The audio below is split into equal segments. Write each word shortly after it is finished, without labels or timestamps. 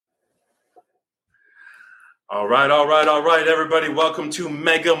All right, everybody. Welcome to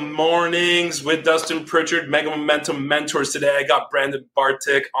Mega Mornings with Dustin Pritchard, Mega Momentum Mentors. Today, I got Brandon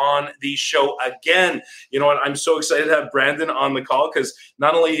Bartik on the show again. You know what? I'm so excited to have Brandon on the call because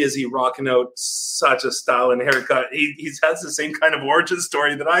not only is he rocking out such a style and haircut, he has the same kind of origin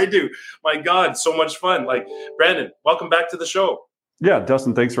story that I do. My God, so much fun. Brandon, welcome back to the show. Yeah,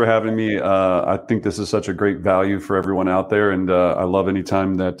 Dustin, thanks for having me. I think this is such a great value for everyone out there, and I love any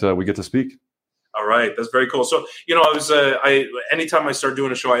time that we get to speak. All right, that's very cool. So, anytime I start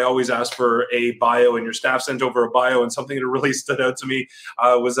doing a show, I always ask for a bio, and your staff sent over a bio, and something that really stood out to me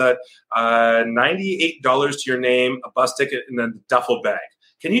was that $98 to your name, a bus ticket, and then a duffel bag.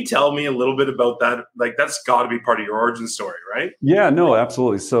 Can you tell me a little bit about that? That's got to be part of your origin story, right? Yeah, no,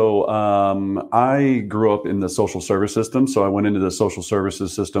 absolutely. So I grew up in the social service system. So I went into the social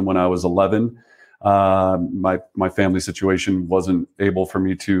services system when I was 11. My family situation wasn't able for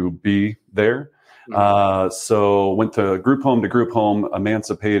me to be there. So went to group home,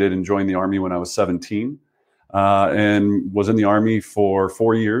 emancipated, and joined the Army when I was 17, and was in the Army for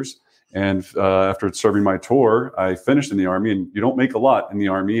 4 years. And after serving my tour, I finished in the Army, and you don't make a lot in the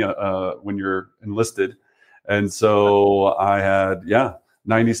Army when you're enlisted. And so I had,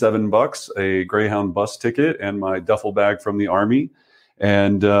 $97, a Greyhound bus ticket, and my duffel bag from the Army.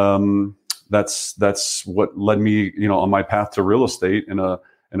 And that's what led me, on my path to real estate in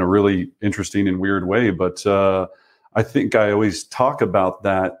a really interesting and weird way. But I think I always talk about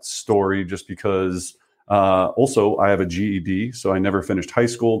that story just because also I have a GED, so I never finished high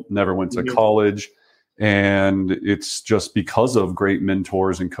school, never went to college. And it's just because of great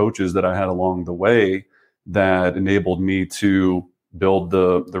mentors and coaches that I had along the way that enabled me to build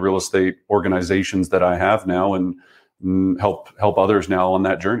the real estate organizations that I have now and help others now on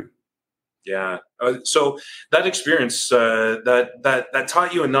that journey. Yeah. So that experience that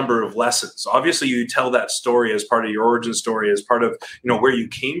taught you a number of lessons. Obviously, you tell that story as part of your origin story, as part of where you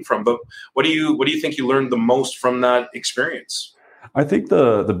came from. But what do you think you learned the most from that experience? I think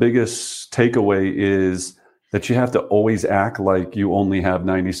the biggest takeaway is that you have to always act like you only have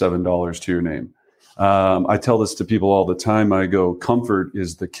 $97 to your name. I tell this to people all the time. I go, comfort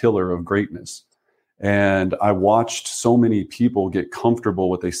is the killer of greatness. And I watched so many people get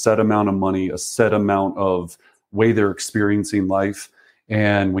comfortable with a set amount of money, a set amount of way they're experiencing life.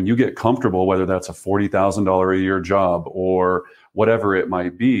 And when you get comfortable, whether that's a $40,000 a year job or whatever it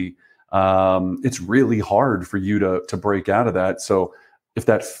might be, it's really hard for you to break out of that. So if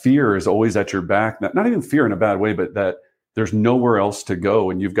that fear is always at your back, not even fear in a bad way, but that there's nowhere else to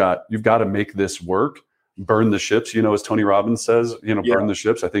go and you've got to make this work, burn the ships, as Tony Robbins says, burn the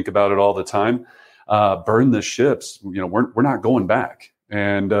ships. I think about it all the time. Burn the ships. We're not going back.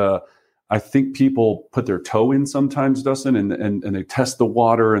 And I think people put their toe in sometimes, Dustin, and they test the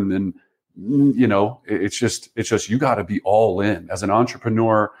water, and then it's just you got to be all in as an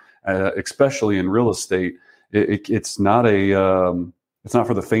entrepreneur, especially in real estate. It's not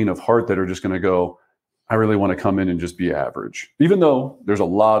for the faint of heart that are just going to go, I really want to come in and just be average, even though there's a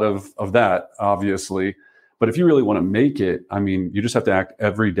lot of that, obviously. But if you really want to make it, you just have to act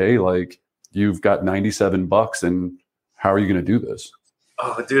every day like you've got $97 and how are you going to do this?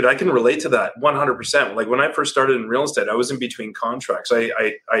 Oh, dude, I can relate to that 100%. Like when I first started in real estate, I was in between contracts.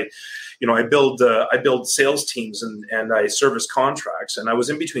 I build sales teams and I service contracts, and I was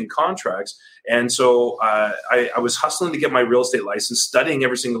in between contracts. And so I was hustling to get my real estate license, studying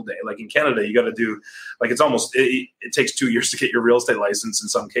every single day. Like in Canada, you got to do it takes 2 years to get your real estate license in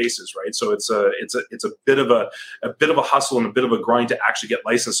some cases, right? So it's a bit of a hustle and a bit of a grind to actually get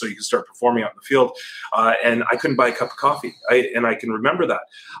licensed so you can start performing out in the field. And I couldn't buy a cup of coffee. I can remember that.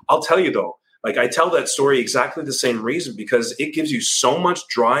 I'll tell you though, I tell that story exactly the same reason, because it gives you so much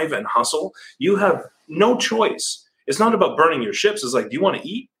drive and hustle. You have no choice. It's not about burning your ships. It's like, do you want to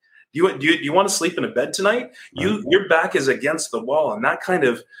eat? Do you want to sleep in a bed tonight? Your back is against the wall, and that kind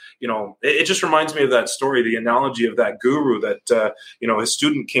of, it just reminds me of that story, the analogy of that guru that his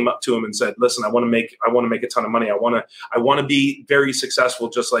student came up to him and said, "Listen, I want to make a ton of money. I want to be very successful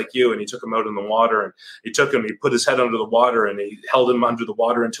just like you." And he took him out in the water, and he put his head under the water, and he held him under the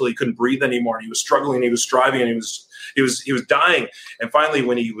water until he couldn't breathe anymore. And he was struggling, he was striving, and he was dying. And finally,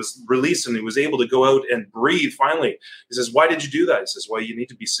 when he was released and he was able to go out and breathe, finally, he says, "Why did you do that?" He says, "Well, you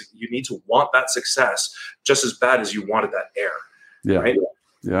need to want that success just as bad as you wanted that air." Yeah. Right?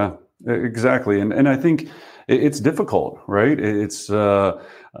 Yeah, exactly. And I think it's difficult, right? It's the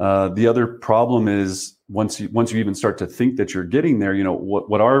other problem is once you even start to think that you're getting there,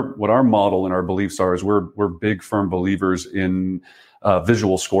 what our model and our beliefs are is we're big firm believers in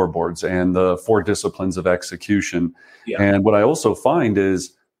visual scoreboards and the 4 disciplines of execution. Yeah. And what I also find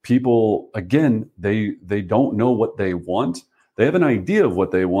is people, again, they don't know what they want. They have an idea of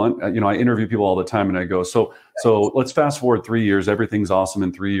what they want. I interview people all the time and I go, so let's fast forward 3 years. Everything's awesome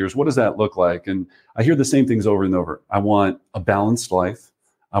in 3 years. What does that look like? And I hear the same things over and over. I want a balanced life.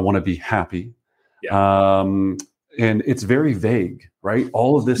 I want to be happy. Yeah. And it's very vague, right?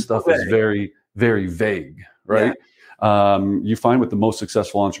 All of this stuff is very, very vague, right? Yeah. You find with the most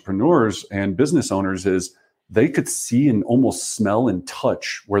successful entrepreneurs and business owners is they could see and almost smell and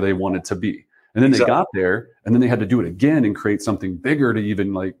touch where they wanted to be. And then they got there, and then they had to do it again and create something bigger to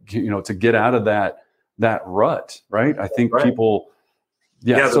even to get out of that rut, right? I think people,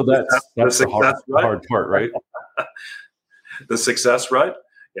 so that's the hard part, right? The success rut.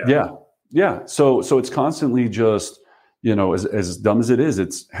 Yeah. So it's constantly just, as dumb as it is,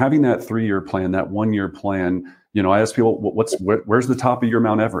 it's having that 3-year plan, that 1-year plan. I ask people, where's the top of your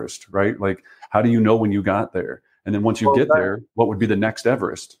Mount Everest, right? Like, how do you know when you got there? And then once you get there, what would be the next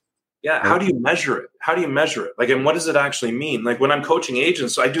Everest? Yeah. How do you measure it? Like, and what does it actually mean? Like when I'm coaching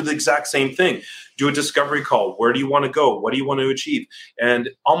agents, I do the exact same thing. Do a discovery call. Where do you want to go? What do you want to achieve? And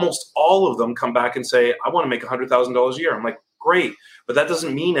almost all of them come back and say, I want to make $100,000 a year. I'm like, great, but that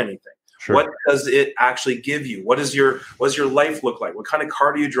doesn't mean anything. Sure. What does it actually give you? What does your life look like? What kind of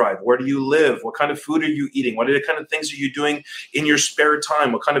car do you drive? Where do you live? What kind of food are you eating? What kind of things are you doing in your spare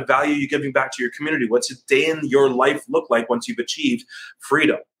time? What kind of value are you giving back to your community? What's a day in your life look like once you've achieved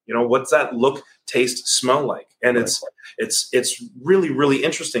freedom? What's that look, taste, smell like? And it's really, really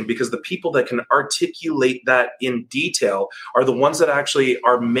interesting because the people that can articulate that in detail are the ones that actually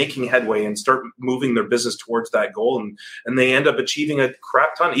are making headway and start moving their business towards that goal. And they end up achieving a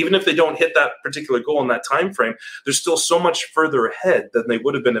crap ton. Even if they don't hit that particular goal in that time frame, they're still so much further ahead than they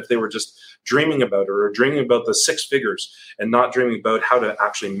would have been if they were just dreaming about it or dreaming about the 6 figures and not dreaming about how to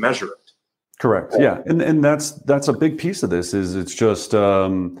actually measure it. Correct. Yeah. And that's a big piece of this is it's just,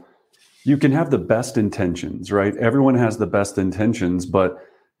 you can have the best intentions, right? Everyone has the best intentions, but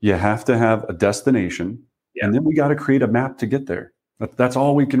you have to have a destination and then we got to create a map to get there. That's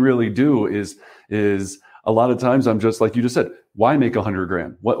all we can really do is a lot of times I'm just like you just said, why make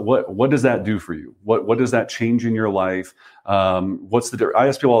 $100,000? What does that do for you? What does that change in your life? I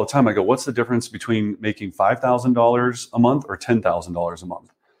ask people all the time, I go, what's the difference between making $5,000 a month or $10,000 a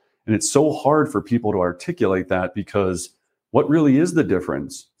month? And it's so hard for people to articulate that because what really is the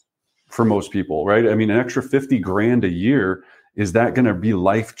difference for most people, right? I mean, an extra $50,000 a year, is that going to be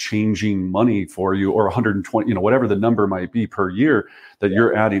life-changing money for you, or 120, whatever the number might be per year that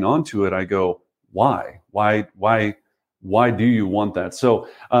you're adding onto it? I go, why do you want that? So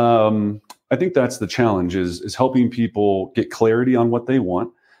I think that's the challenge is helping people get clarity on what they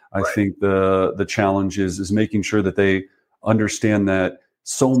want. I think the challenge is making sure that they understand that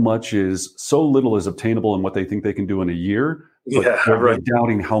so little is obtainable in what they think they can do in a year. But they're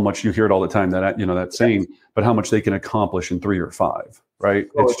doubting how much, you hear it all the time, that saying, but how much they can accomplish in 3 or 5, right?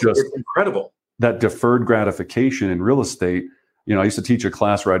 It's incredible. That deferred gratification in real estate. I used to teach a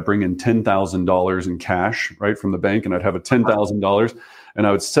class where I'd bring in $10,000 in cash, right, from the bank, and I'd have a $10,000 and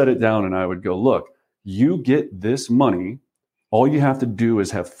I would set it down and I would go, look, you get this money. All you have to do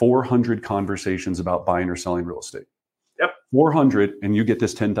is have 400 conversations about buying or selling real estate. 400, and you get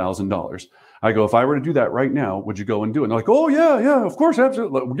this $10,000. I go, if I were to do that right now, would you go and do it? And they're like, oh yeah, of course,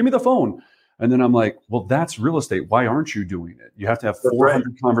 absolutely. Give me the phone. And then I'm like, well, that's real estate. Why aren't you doing it? You have to have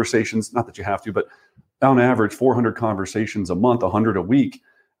 400 conversations. Not that you have to, but on average, 400 conversations a month, 100 a week.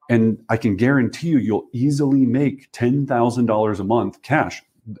 And I can guarantee you'll easily make $10,000 a month cash.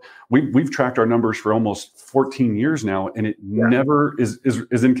 We've tracked our numbers for almost 14 years now, and it never is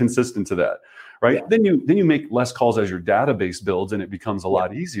inconsistent to that. Right. Yeah. Then you make less calls as your database builds and it becomes a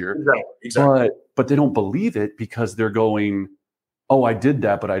lot easier. Exactly. But they don't believe it because they're going, oh, I did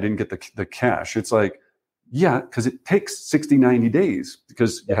that, but I didn't get the cash. It's like, because it takes 60, 90 days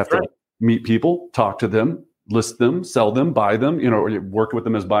because you have to meet people, talk to them, list them, sell them, buy them, or work with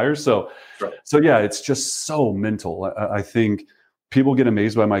them as buyers. So it's just so mental. I think people get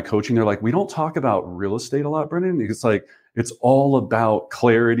amazed by my coaching. They're like, we don't talk about real estate a lot, Brendan. It's like, it's all about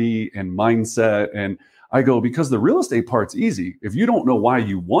clarity and mindset. And I go, because the real estate part's easy. If you don't know why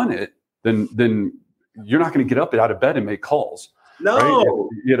you want it, then you're not going to get up out of bed and make calls. No,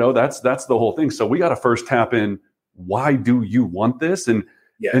 right? That's the whole thing. So we got to first tap in. Why do you want this? And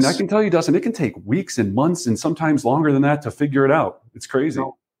I can tell you, Dustin, it can take weeks and months and sometimes longer than that to figure it out. It's crazy.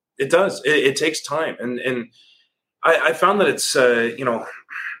 No, it does. It takes time. And I found that it's,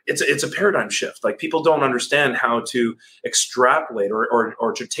 it's a paradigm shift. Like people don't understand how to extrapolate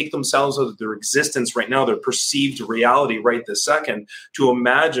or to take themselves out of their existence right now, their perceived reality right this second, to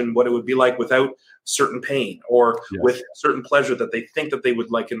imagine what it would be like without certain pain or Yes. with certain pleasure that they think that they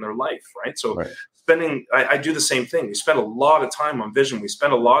would like in their life, right? So Right. I do the same thing. We spend a lot of time on vision. We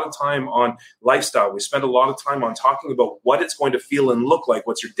spend a lot of time on lifestyle. We spend a lot of time on talking about what it's going to feel and look like.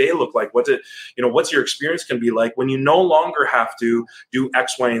 What's your day look like? What's your experience can be like when you no longer have to do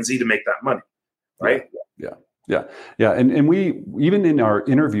X, Y, and Z to make that money, right? Yeah. And we, even in our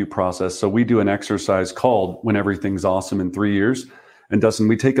interview process, so we do an exercise called When Everything's Awesome in 3 years. And Dustin,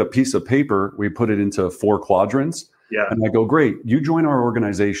 we take a piece of paper, we put it into 4 quadrants. Yeah. And I go, great, you join our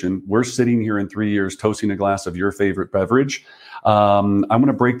organization. We're sitting here in 3 years, toasting a glass of your favorite beverage. I'm going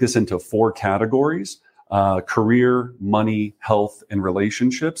to break this into 4 categories: career, money, health, and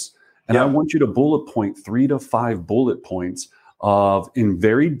relationships. And I want you to bullet point 3 to 5 bullet points of, in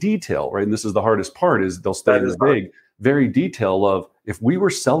very detail, right? And this is the hardest part, is they'll stay as big, very detail of, if we were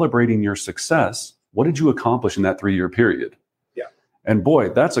celebrating your success, what did you accomplish in that 3-year period? And boy,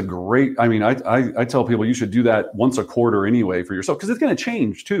 that's a great, I mean, I tell people you should do that once a quarter anyway for yourself, because it's going to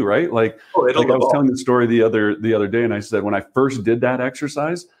change too, right? Like I was telling the story the other day, and I said, when I first did that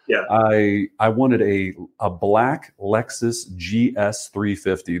exercise, I wanted a black Lexus GS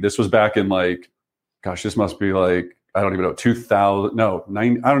 350. This was back in this must be I don't even know,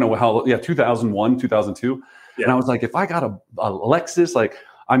 2001, 2002. Yeah. And I was like, if I got a Lexus,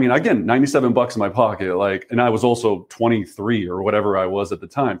 again, $97 in my pocket, and I was also 23 or whatever I was at the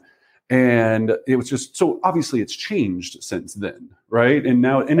time. And it was just, so obviously it's changed since then, right? And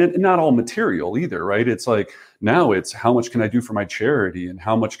now, and not all material either, right? It's now it's how much can I do for my charity and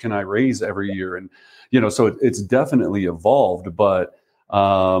how much can I raise every year? And, so it's definitely evolved, but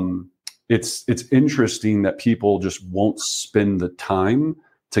it's interesting that people just won't spend the time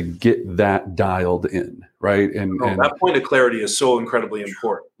to get that dialed in, right? And that point of clarity is so incredibly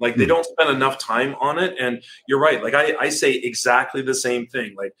important. They don't spend enough time on it. And you're right. I say exactly the same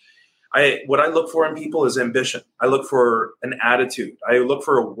thing. What I look for in people is ambition. I look for an attitude. I look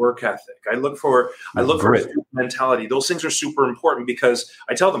for a work ethic. I look for a mentality. Those things are super important, because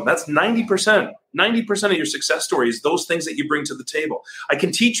I tell them that's 90%. 90% of your success story is those things that you bring to the table. I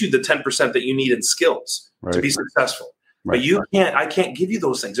can teach you the 10% that you need in skills to be successful. Right. But I can't give you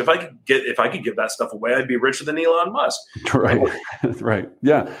those things. If I could give that stuff away, I'd be richer than Elon Musk. Right. Right.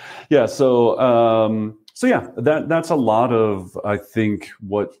 Yeah. Yeah. So that's a lot of, I think,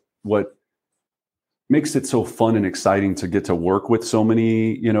 what makes it so fun and exciting to get to work with so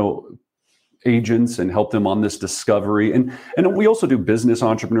many, agents and help them on this discovery. And we also do business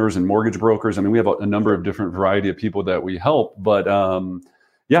entrepreneurs and mortgage brokers. I mean, we have a number of different variety of people that we help, but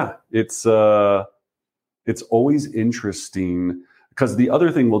it's always interesting, because the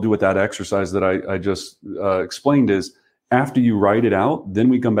other thing we'll do with that exercise that I just explained is, after you write it out, then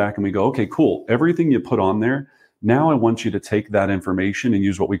we come back and we go, okay, cool. Everything you put on there, now I want you to take that information and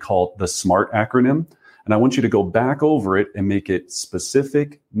use what we call the SMART acronym. And I want you to go back over it and make it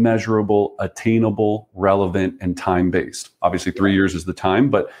specific, measurable, attainable, relevant, and time-based. Obviously, 3 years is the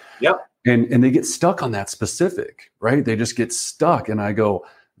time, but and they get stuck on that specific, right? They just get stuck. And I go,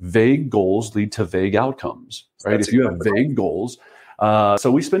 vague goals lead to vague outcomes, right? If you have vague goals,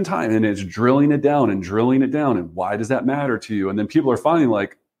 so we spend time and it's drilling it down. And why does that matter to you? And then people are finally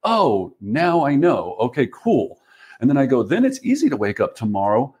like, oh, now I know. Okay, cool. And then I go, then it's easy to wake up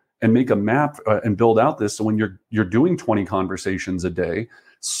tomorrow and make a map and build out this. So when you're doing 20 conversations a day,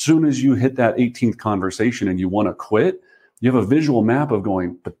 soon as you hit that 18th conversation and you want to quit, you have a visual map of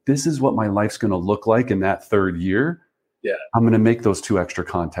going, but this is what my life's going to look like in that 3rd year. Yeah, I'm going to make those 2 extra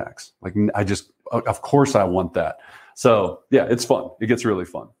contacts. Of course I want that. So yeah, it's fun. It gets really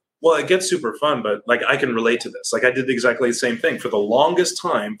fun. Well, it gets super fun, but I can relate to this. I did exactly the same thing for the longest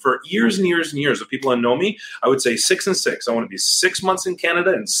time, for years and years and years. Of people that know me, I would say 6 and 6. I want to be 6 months in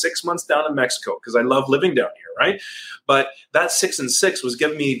Canada and 6 months down in Mexico, because I love living down here, right? But that 6 and 6 was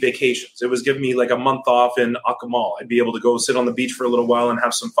giving me vacations. It was giving me a month off in Akumal. I'd be able to go sit on the beach for a little while and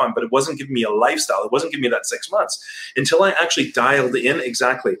have some fun, but it wasn't giving me a lifestyle. It wasn't giving me that 6 months until I actually dialed in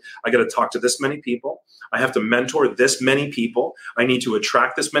exactly. I got to talk to this many people. I have to mentor this many people. I need to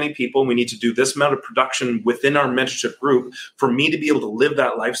attract this many people. We need to do this amount of production within our mentorship group for me to be able to live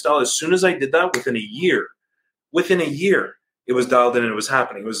that lifestyle. As soon as I did that, within a year, it was dialed in and it was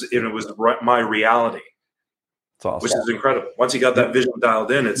happening. It was my reality. That's awesome. Which is incredible. Once you got that vision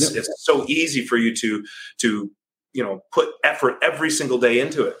dialed in, it's so easy for you to put effort every single day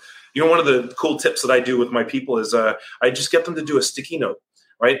into it. One of the cool tips that I do with my people is I just get them to do a sticky note.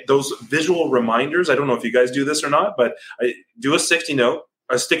 Right? Those visual reminders. I don't know if you guys do this or not, but I do a sticky note,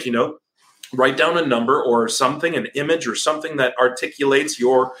 write down a number or something, an image or something that articulates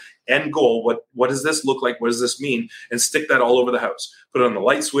your end goal. What does this look like? What does this mean? And stick that all over the house. Put it on the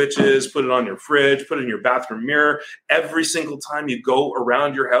light switches, put it on your fridge, put it in your bathroom mirror. Every single time you go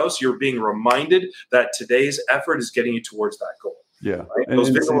around your house, you're being reminded that today's effort is getting you towards that goal. Yeah. Right? Those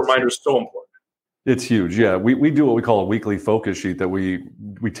visual reminders are so important. It's huge. Yeah. We do what we call a weekly focus sheet that we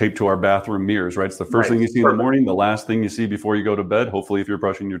tape to our bathroom mirrors, right? It's the first thing you see in the morning, the last thing you see before you go to bed, hopefully if you're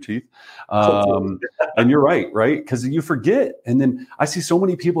brushing your teeth. And you're right? Because you forget. And then I see so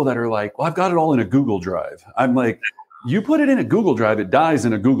many people that are like, well, I've got it all in a Google Drive. I'm like, you put it in a Google Drive, it dies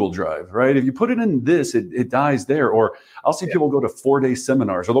in a Google Drive, right? If you put it in this, it dies there. Or I'll see people go to 4-day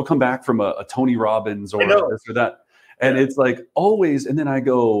seminars, or they'll come back from a Tony Robbins or this or that. And it's like always, and then I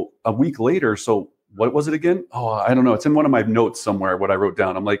go a week later. So what was it again? Oh, I don't know. It's in one of my notes somewhere, what I wrote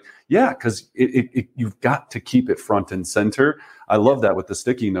down. I'm like, yeah, because you've got to keep it front and center. I love that with the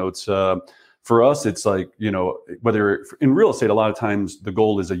sticky notes. For us, it's like, whether in real estate, a lot of times the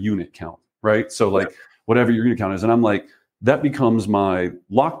goal is a unit count, right? So like whatever your unit count is. And I'm like, that becomes my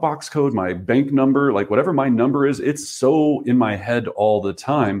lockbox code, my bank number, like whatever my number is, it's so in my head all the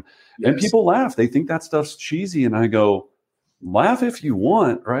time. Yes. And people laugh. They think that stuff's cheesy. And I go, laugh if you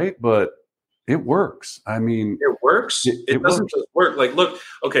want, right? But it works. I mean, it works. It doesn't just work. Like, look,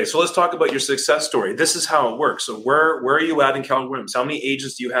 okay, so let's talk about your success story. This is how it works. So where are you at in Keller Williams? How many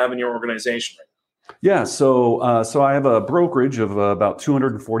agents do you have in your organization right now? Yeah, so I have a brokerage of about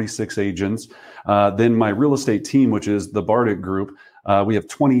 246 agents. Then my real estate team, which is the Bardic Group, we have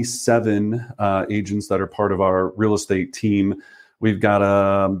 27 agents that are part of our real estate team. We've got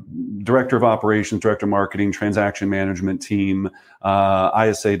a director of operations, director of marketing, transaction management team,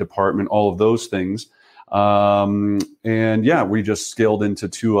 ISA department, all of those things. And yeah, we just scaled into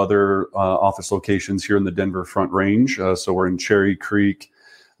 2 other office locations here in the Denver Front Range. So we're in Cherry Creek,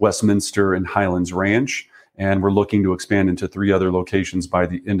 Westminster, and Highlands Ranch. And we're looking to expand into 3 other locations by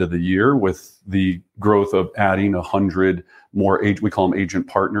the end of the year with the growth of adding 100 more, we call them agent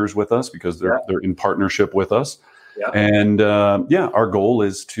partners with us because they're in partnership with us. Yeah. And our goal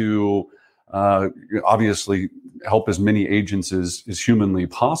is to obviously help as many agents as humanly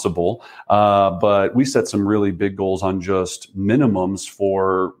possible. But we set some really big goals on just minimums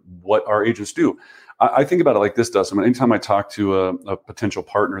for what our agents do. I think about it like this, Dustin. Anytime I talk to a potential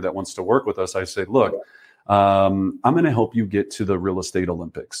partner that wants to work with us, I say, look, I'm going to help you get to the real estate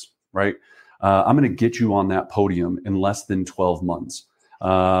Olympics, right? I'm going to get you on that podium in less than 12 months.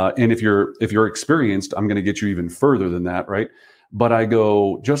 And if you're experienced, I'm going to get you even further than that, right? But I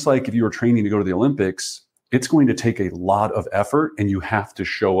go, just like if you were training to go to the Olympics, it's going to take a lot of effort and you have to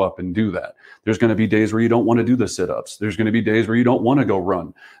show up and do that. There's going to be days where you don't want to do the sit-ups. There's going to be days where you don't want to go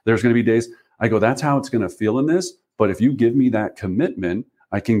run. There's going to be days, I go, that's how it's going to feel in this. But if you give me that commitment,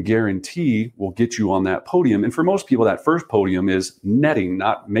 I can guarantee we'll get you on that podium. And for most people, that first podium is netting,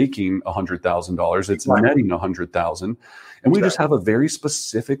 not making $100,000. It's netting $100,000. And we just have a very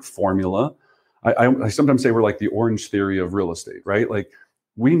specific formula. I sometimes say we're like the Orange Theory of real estate, right? Like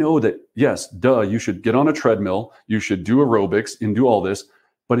we know that, yes, you should get on a treadmill, you should do aerobics and do all this.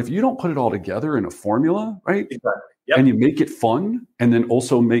 But if you don't put it all together in a formula, right? Exactly. Yep. And you make it fun and then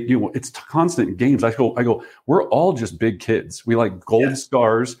also make it's constant games. I go, we're all just big kids. We like gold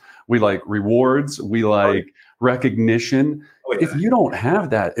stars. We like rewards. We like recognition. Oh, yeah. If you don't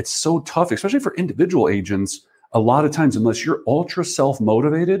have that, it's so tough, especially for individual agents. A lot of times, unless you're ultra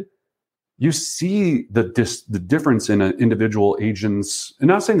self-motivated, you see the difference in an individual agent's, and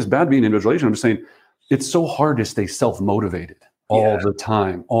not saying it's bad being an individual agent, I'm just saying it's so hard to stay self-motivated all the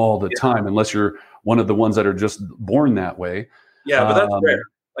time, unless you're one of the ones that are just born that way. Yeah, but that's rare.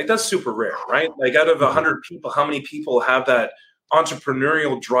 Like that's super rare, right? Like out of 100 people, how many people have that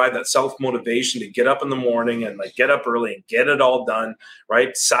entrepreneurial drive, that self-motivation to get up in the morning and like get up early and get it all done,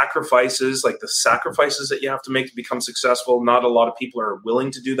 right? Sacrifices, like the sacrifices that you have to make to become successful. Not a lot of people are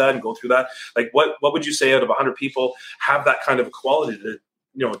willing to do that and go through that. Like what would you say out of 100 people have that kind of quality to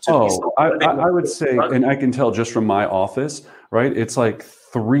I would say, and I can tell just from my office, right? It's like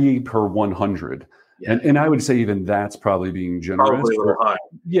 3 per 100. Yeah. And I would say even that's probably being generous. Probably a little high.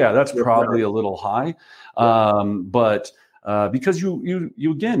 Yeah, that's probably a little high. But because you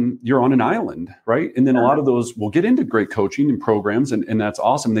again, you're on an island, right? And then a lot of those will get into great coaching and programs, and that's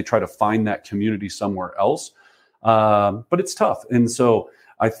awesome. They try to find that community somewhere else. But it's tough. And so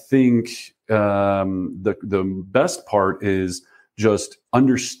I think the best part is just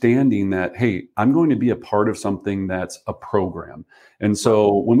understanding that, hey, I'm going to be a part of something that's a program. And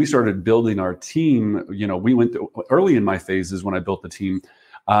so when we started building our team, we went early in my phases when I built the team,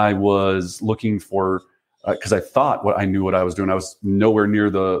 I was looking for because I thought I knew what I was doing. I was nowhere near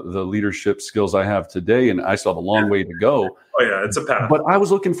the leadership skills I have today, and I still have a long way to go. Oh yeah, it's a path. But I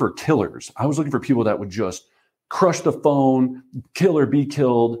was looking for killers. I was looking for people that would just crush the phone, kill or be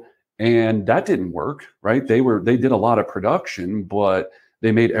killed, and that didn't work. Right? They did a lot of production, but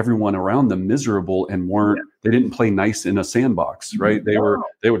they made everyone around them miserable and they didn't play nice in a sandbox. Right?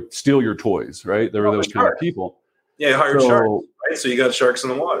 They would steal your toys. Right? There were those kind of people. Yeah, you hired sharks, right? So you got sharks in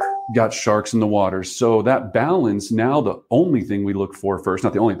the water. Got sharks in the water. So that balance, now the only thing we look for first,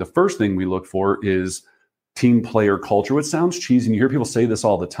 not the only, the first thing we look for is team player culture, which sounds cheesy. And you hear people say this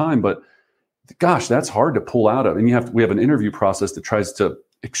all the time, but gosh, that's hard to pull out of. And we have an interview process that tries to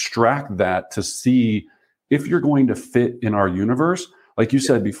extract that to see if you're going to fit in our universe. Like you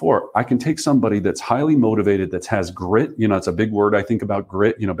said before, I can take somebody that's highly motivated, that has grit. It's a big word. I think about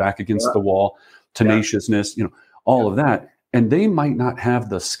grit, back against the wall, tenaciousness, all of that. And they might not have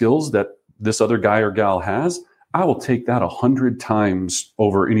the skills that this other guy or gal has. I will take that 100 times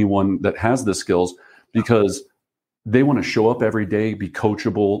over anyone that has the skills, because they want to show up every day, be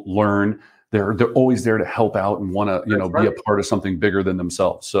coachable, learn. They're always there to help out and want to, be a part of something bigger than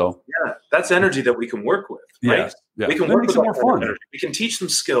themselves. So that's energy that we can work with, right? Yeah. We can work with more fun. Energy. We can teach them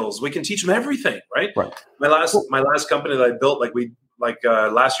skills. We can teach them everything, right? My last company that I built,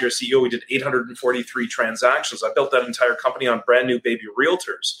 last year as CEO, we did 843 transactions. I built that entire company on brand new baby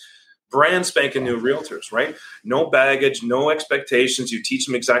realtors, brand spanking new realtors, right? No baggage, no expectations. You teach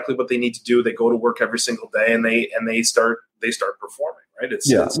them exactly what they need to do. They go to work every single day, and they start performing, right?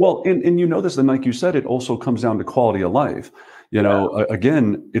 It's and this, and like you said, it also comes down to quality of life.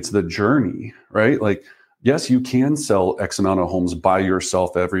 Again, it's the journey, right? Like, yes, you can sell X amount of homes by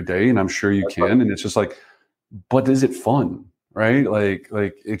yourself every day, and I'm sure you can. Right. And it's just like, but is it fun? Right? Like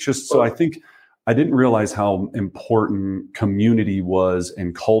it's just, so I think I didn't realize how important community was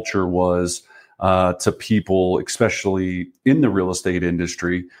and culture was to people, especially in the real estate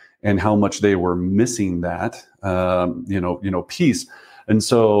industry, and how much they were missing that, piece. And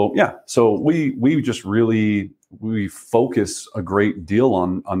so, so we just really, we focus a great deal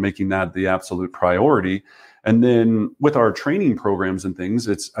on making that the absolute priority. And then with our training programs and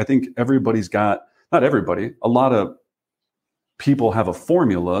things, I think everybody's got, not everybody, a lot of people have a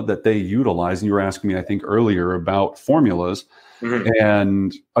formula that they utilize. And you were asking me, I think, earlier about formulas. Mm-hmm.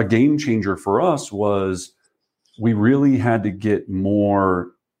 And a game changer for us was we really had to get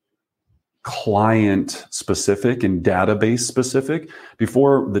more client specific and database specific.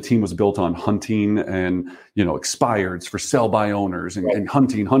 Before, the team was built on hunting and, expireds for sell by owners and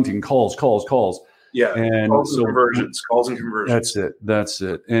hunting calls. Yeah. And calls and conversions. That's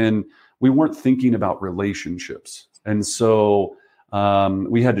it. And we weren't thinking about relationships. And so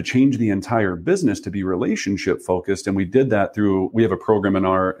we had to change the entire business to be relationship focused. And we did that we have a program in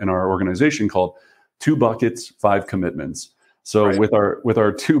our organization called 2 Buckets, 5 Commitments. So with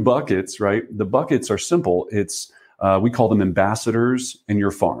our 2 buckets, right, the buckets are simple. It's, we call them ambassadors in your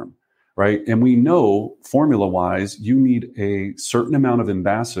farm, right? And we know formula wise, you need a certain amount of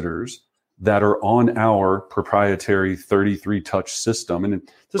ambassadors that are on our proprietary 33 touch system. And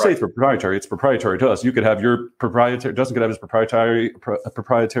to say it's proprietary to us. You could have your proprietary, Justin could have his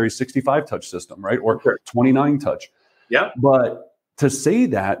proprietary 65 touch system, right? Or 29 touch. Yeah. But to say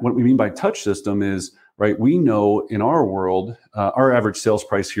that, what we mean by touch system is, right, we know in our world, our average sales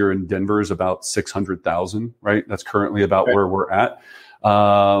price here in Denver is about $600,000, right? That's currently about where we're at.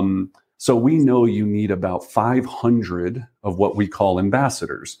 So we know you need about 500 of what we call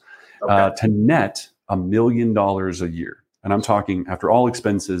ambassadors to net $1 million a year. And I'm talking after all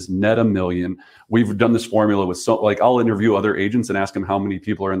expenses, net $1 million. We've done this formula with I'll interview other agents and ask them how many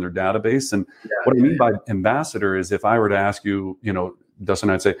people are in their database. And what I mean by ambassador is, if I were to ask you,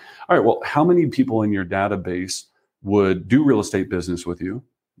 Dustin, I'd say, all right, well, how many people in your database would do real estate business with you,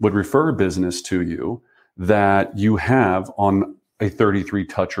 would refer business to you that you have on a 33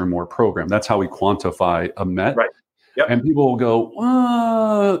 touch or more program? That's how we quantify a MET. Right. Yep. And people will go,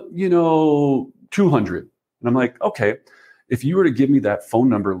 200. And I'm like, okay, if you were to give me that phone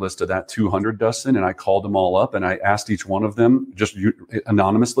number list of that 200, Dustin, and I called them all up and I asked each one of them just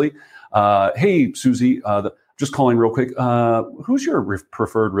anonymously, hey, Susie, just calling real quick, who's your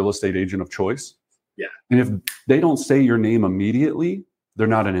preferred real estate agent of choice? Yeah. And if they don't say your name immediately, they're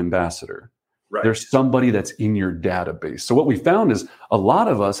not an ambassador. Right. There's somebody that's in your database. So what we found is a lot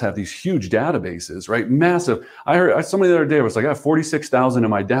of us have these huge databases, right? Massive. I heard somebody the other day was like, I have 46,000 in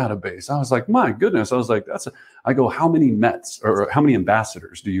my database. I was like, my goodness. I was like, I go, how many METs or how many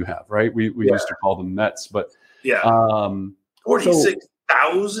ambassadors do you have? Right. We used to call them METs, but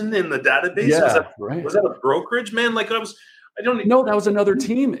 46,000 in the database. Yeah, was that a brokerage, man? Like I don't No, that was another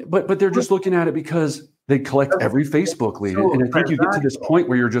team, but they're just looking at it because they collect every Facebook lead. And I think you get to this point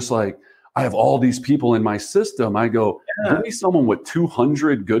where you're just like, I have all these people in my system. I go, give me someone with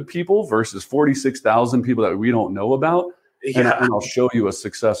 200 good people versus 46,000 people that we don't know about. And I'll show you a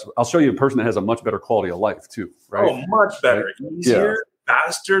success. I'll show you a person that has a much better quality of life too, right? Oh, much better. Right? Easier,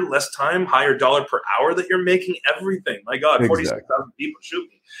 faster, less time, higher dollar per hour that you're making, everything. My God, 46,000 people, shoot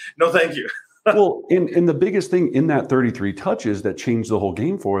me. No, thank you. Well, and the biggest thing in that 33 touches that changed the whole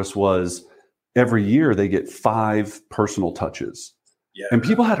game for us was every year they get 5 personal touches. Yeah. And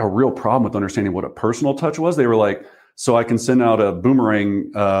people had a real problem with understanding what a personal touch was. They were like, so I can send out a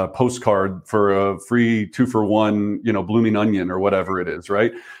Boomerang postcard for a free 2-for-1, blooming onion or whatever it is,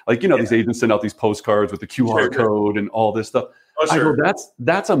 right? Like, these agents send out these postcards with the QR code and all this stuff. Oh, sure. I go,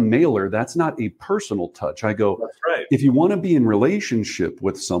 that's a mailer. That's not a personal touch. I go, that's right. If you want to be in relationship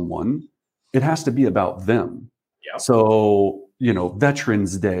with someone, it has to be about them. Yep. So,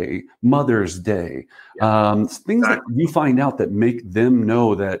 Veterans Day, Mother's Day, things that you find out that make them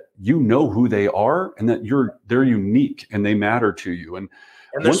know that you know who they are and that they're unique and they matter to you. And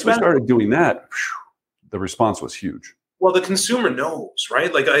once we started doing that, the response was huge. Well, the consumer knows,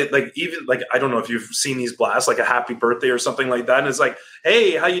 right? I don't know if you've seen these blasts, like a happy birthday or something like that. And it's like,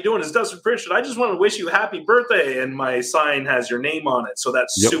 hey, how you doing? It's Dustin Pritchard. I just want to wish you a happy birthday. And my sign has your name on it. So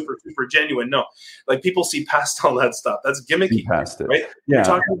that's super, super genuine. No, like people see past all that stuff. That's gimmicky, right? Yeah. You're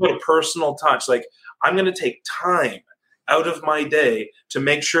talking about a personal touch. Like, I'm going to take time out of my day to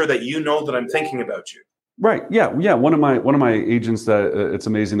make sure that you know that I'm thinking about you. Right. Yeah. One of my agents that it's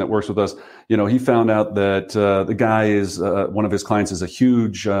amazing that works with us. He found out that the guy is one of his clients is a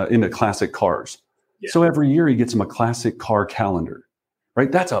huge into classic cars. Yeah. So every year he gets him a classic car calendar.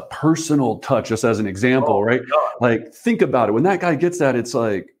 Right. That's a personal touch, just as an example. Right. Like, think about it. When that guy gets that, it's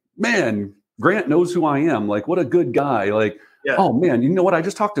like, man, Grant knows who I am. Like, what a good guy. Like, oh man, you know what? I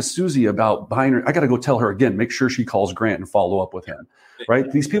just talked to Susie about buying her. I got to go tell her again. Make sure she calls Grant and follow up with him.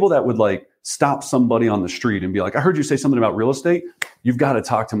 Right. These people that would like stop somebody on the street and be like, I heard you say something about real estate. You've got to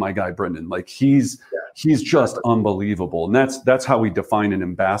talk to my guy, Brendan. Like, he's just unbelievable. And that's how we define an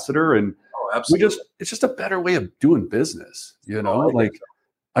ambassador. And it's just a better way of doing business,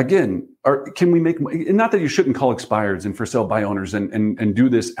 again, can we make, and not that you shouldn't call expireds and for sale by owners and do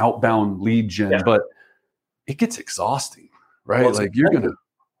this outbound lead gen, but it gets exhausting, right? Well, like, you're going to,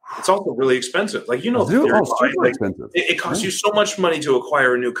 it's also really expensive. Like, expensive. It costs you so much money to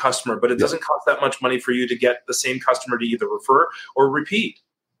acquire a new customer, but it doesn't cost that much money for you to get the same customer to either refer or repeat.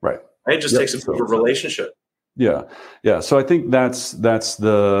 Right. It just takes a relationship. Yeah. Yeah. So I think that's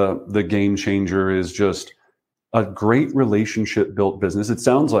the game changer, is just a great relationship built business. It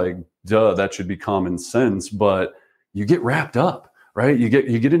sounds like, that should be common sense, but you get wrapped up. Right. You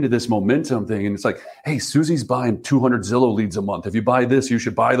get into this momentum thing, and it's like, hey, Susie's buying 200 Zillow leads a month. If you buy this, you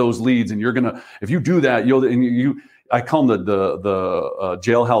should buy those leads. And if you do that, I call them the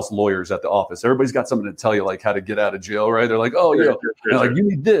jailhouse lawyers at the office. Everybody's got something to tell you, like how to get out of jail. Right. They're like, oh, like, you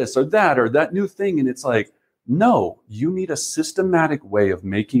need this or that new thing. And it's like, no, you need a systematic way of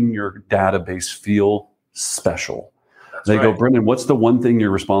making your database feel special. They go, Brendan, what's the one thing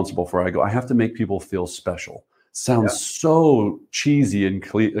you're responsible for? I go, I have to make people feel special. Sounds so cheesy and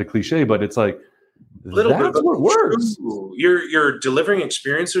cliche, but it's like, that's what works. You're delivering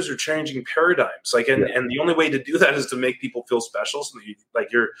experiences or changing paradigms. Like, and the only way to do that is to make people feel special. So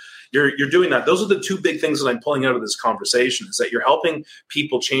you're doing that. Those are the two big things that I'm pulling out of this conversation, is that you're helping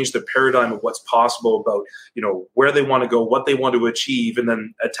people change the paradigm of what's possible about, where they want to go, what they want to achieve, and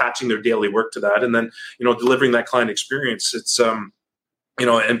then attaching their daily work to that. And then, delivering that client experience. It's,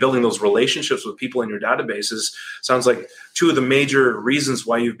 and building those relationships with people in your databases sounds like two of the major reasons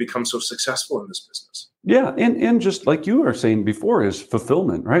why you've become so successful in this business. Yeah. And just like you were saying before, is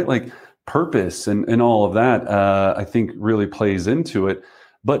fulfillment, right? Like purpose and all of that, I think really plays into it.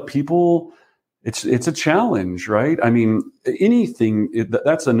 But people, it's a challenge, right? I mean,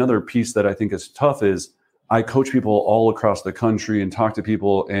 that's another piece that I think is tough, is I coach people all across the country and talk to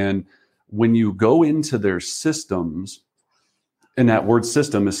people. And when you go into their systems, and that word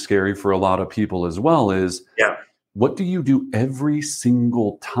system is scary for a lot of people as well, is what do you do every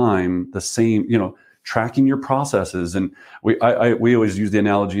single time the same, tracking your processes. And we always use the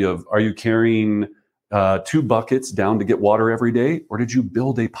analogy of, are you carrying 2 buckets down to get water every day, or did you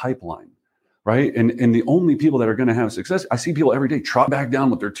build a pipeline? Right. And the only people that are going to have success, I see people every day trot back down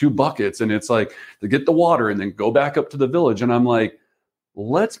with their 2 buckets, and it's like, to get the water and then go back up to the village. And I'm like,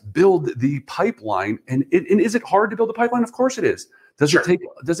 let's build the pipeline. And is it hard to build a pipeline? Of course it is. Does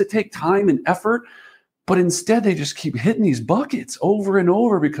it take time and effort? But instead they just keep hitting these buckets over and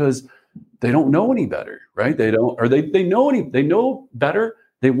over because they don't know any better, right? They don't, or they know better.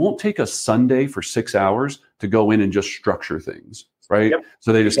 They won't take a Sunday for 6 hours to go in and just structure things, right? Yep.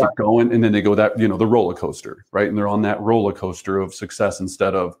 So they just keep going, and then they go that, the roller coaster, right? And they're on that roller coaster of success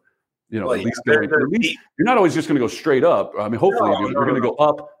instead of, at least you're not always just going to go straight up. I mean, hopefully you're going to go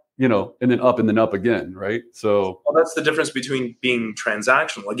up, and then up again, right? So that's the difference between being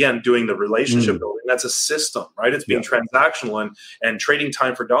transactional, again, doing the relationship building. That's a system, right? It's being transactional and trading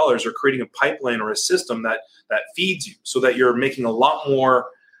time for dollars, or creating a pipeline or a system that feeds you, so that you're making a lot more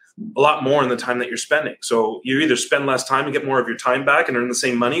in the time that you're spending. So you either spend less time and get more of your time back and earn the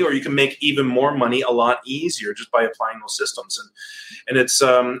same money, or you can make even more money a lot easier just by applying those systems. And it's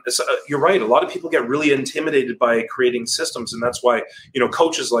you're right. A lot of people get really intimidated by creating systems. And that's why,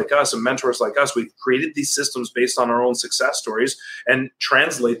 coaches like us and mentors like us, we've created these systems based on our own success stories and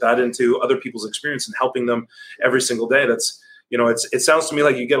translate that into other people's experience and helping them every single day. That's, it sounds to me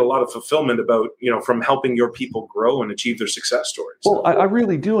like you get a lot of fulfillment about, from helping your people grow and achieve their success stories. Well, I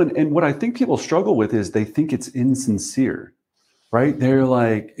really do. And what I think people struggle with is they think it's insincere, right? They're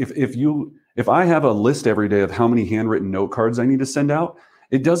like, if I have a list every day of how many handwritten note cards I need to send out,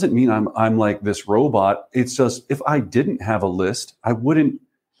 it doesn't mean I'm like this robot. It's just, if I didn't have a list, I wouldn't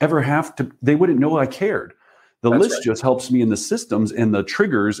ever have to, they wouldn't know I cared. The list just helps me in the systems, and the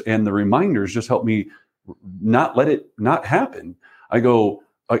triggers and the reminders just help me not let it not happen. I go,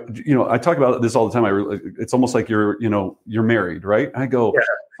 I talk about this all the time. It's almost like you're married, right? I go,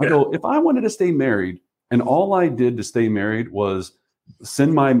 if I wanted to stay married and all I did to stay married was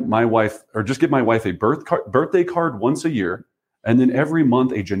send my wife, or just give my wife a birthday card once a year, and then every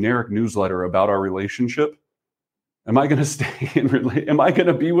month a generic newsletter about our relationship, am I going to stay am I going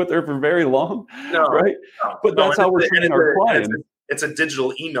to be with her for very long? No, right? No, but that's how we're treating our clients. It's a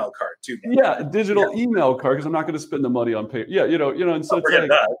digital email card too. Yeah, a digital email card, because I'm not going to spend the money on paper. Yeah, and so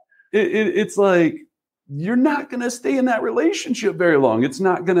it's like you're not going to stay in that relationship very long. It's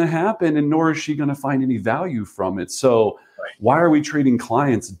not going to happen, and nor is she going to find any value from it. So why are we treating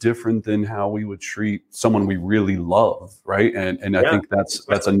clients different than how we would treat someone we really love, right? And I think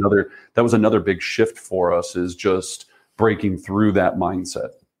that was another big shift for us, is just breaking through that mindset.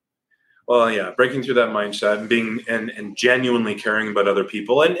 Well, yeah, breaking through that mindset and being and genuinely caring about other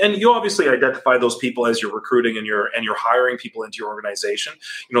people, and you obviously identify those people as you're recruiting and you're hiring people into your organization.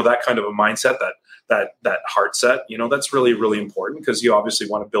 That kind of a mindset, that heart set. That's really, really important, because you obviously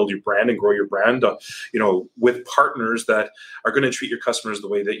want to build your brand and grow your brand. With partners that are going to treat your customers the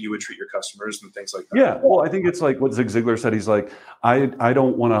way that you would treat your customers and things like that. Yeah, well, I think it's like what Zig Ziglar said. He's like, I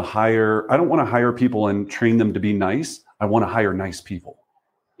don't want to hire people and train them to be nice. I want to hire nice people.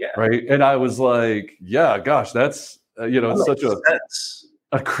 Yeah. Right. And I was like, yeah, gosh, that's, it's such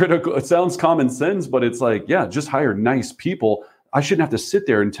a critical, it sounds common sense, but it's like, yeah, just hire nice people. I shouldn't have to sit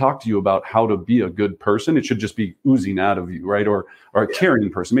there and talk to you about how to be a good person. It should just be oozing out of you. Right. Or a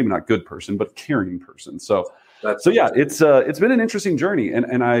caring person, maybe not good person, but caring person. So yeah, it's been an interesting journey.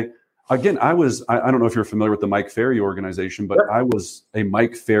 And I don't know if you're familiar with the Mike Ferry organization, but I was a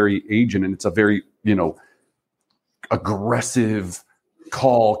Mike Ferry agent, and it's a very, aggressive,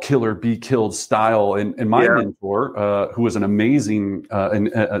 call, killer, be killed style. And my mentor, who was an amazing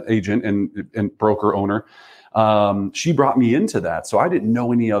agent and broker owner, she brought me into that. So I didn't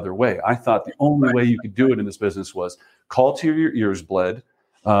know any other way. I thought the only way you could do it in this business was call till your ears bled,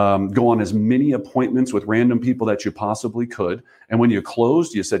 go on as many appointments with random people that you possibly could. And when you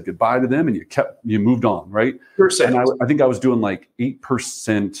closed, you said goodbye to them and you moved on, right? And I think I was doing like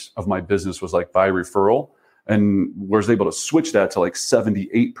 8% of my business was like by referral, and was able to switch that to like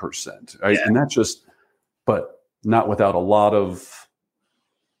 78%, right? Yeah. And that's just, but not without a lot of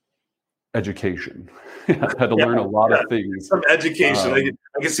education. I had to learn a lot of things. Some education.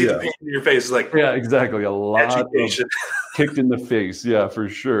 I can see the pain in your face. Like, yeah, exactly. A lot education. Of kicked in the face. Yeah, for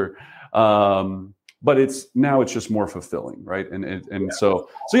sure. But it's just more fulfilling, right? So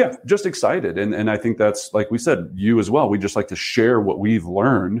yeah, just excited. And I think that's, like we said, you as well. We just like to share what we've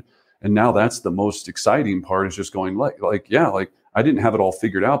learned. And now that's the most exciting part, is just going like I didn't have it all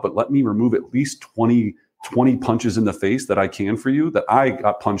figured out, but let me remove at least 20 punches in the face that I can for you, that I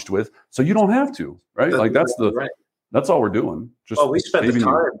got punched with, so you don't have to, right? That's all we're doing. We spent the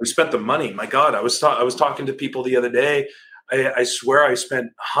time, we spent the money. My God, I was talking to people the other day. I swear I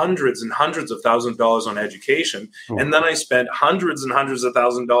spent hundreds and hundreds of thousands of dollars on education. And then I spent hundreds and hundreds of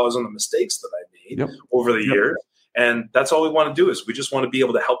thousands of dollars on the mistakes that I made over the years. And that's all we want to do, is we just want to be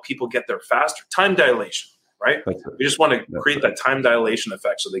able to help people get there faster. Time dilation, right? We just want to create that time dilation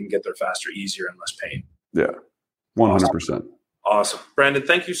effect so they can get there faster, easier, and less pain. Yeah, 100%. Awesome. Brandon,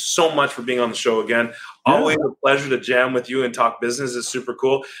 thank you so much for being on the show again. Always a pleasure to jam with you and talk business. It's super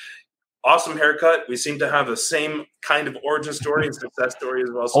cool. Awesome haircut. We seem to have the same kind of origin story and success story as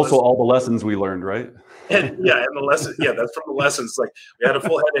well. So also, all the lessons we learned, right? And the lesson, that's from the lessons. Like, we had a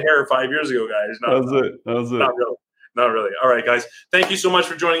full head of hair 5 years ago, guys. That was it. Not really. All right, guys. Thank you so much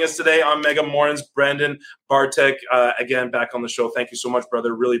for joining us today on Mega Mornings. Brandon Bartek, again, back on the show. Thank you so much,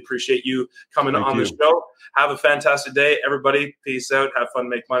 brother. Really appreciate you coming on the show. Have a fantastic day, everybody. Peace out. Have fun.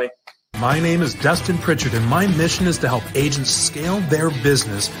 Make money. My name is Dustin Pritchard, and my mission is to help agents scale their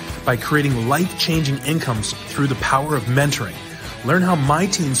business by creating life-changing incomes through the power of mentoring. Learn how my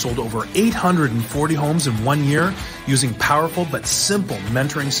team sold over 840 homes in 1 year using powerful but simple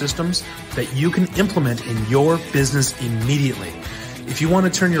mentoring systems that you can implement in your business immediately. If you want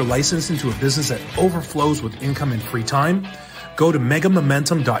to turn your license into a business that overflows with income and free time, go to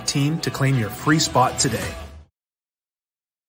megamomentum.team to claim your free spot today.